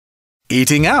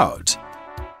Eating out.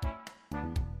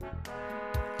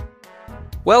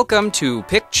 Welcome to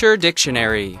Picture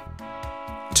Dictionary.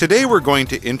 Today we're going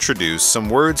to introduce some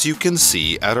words you can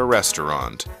see at a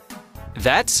restaurant.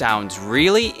 That sounds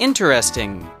really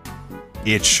interesting.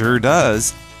 It sure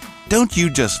does. Don't you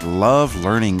just love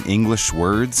learning English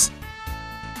words?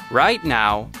 Right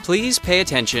now, please pay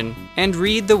attention and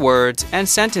read the words and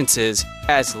sentences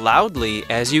as loudly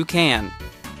as you can.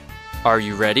 Are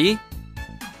you ready?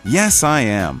 Yes, I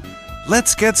am.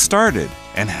 Let's get started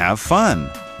and have fun.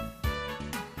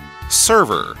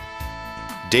 Server,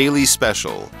 daily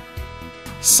special,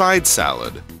 side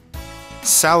salad,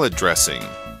 salad dressing,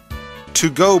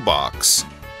 to-go box,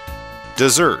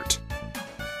 dessert,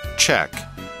 check,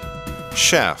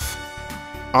 chef,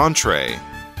 entree,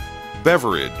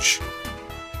 beverage.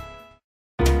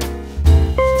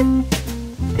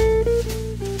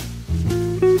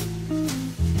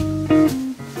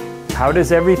 How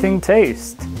does everything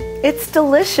taste? It's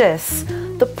delicious.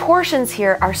 The portions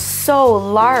here are so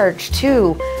large,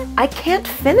 too. I can't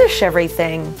finish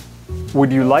everything.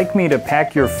 Would you like me to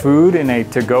pack your food in a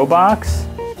to-go box?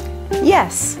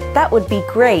 Yes, that would be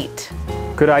great.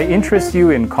 Could I interest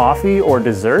you in coffee or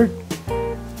dessert?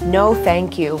 No,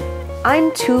 thank you.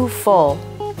 I'm too full.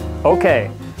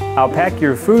 Okay, I'll pack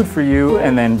your food for you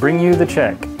and then bring you the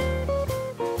check.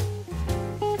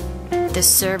 The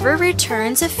server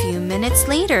returns a few minutes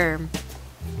later.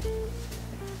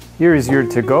 Here is your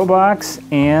to-go box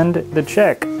and the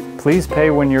check. Please pay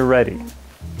when you're ready.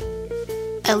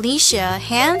 Alicia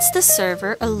hands the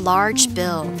server a large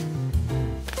bill.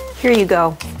 Here you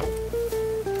go.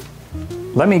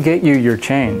 Let me get you your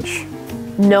change.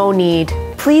 No need.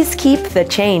 Please keep the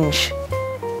change.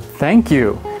 Thank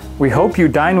you. We hope you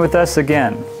dine with us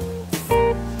again.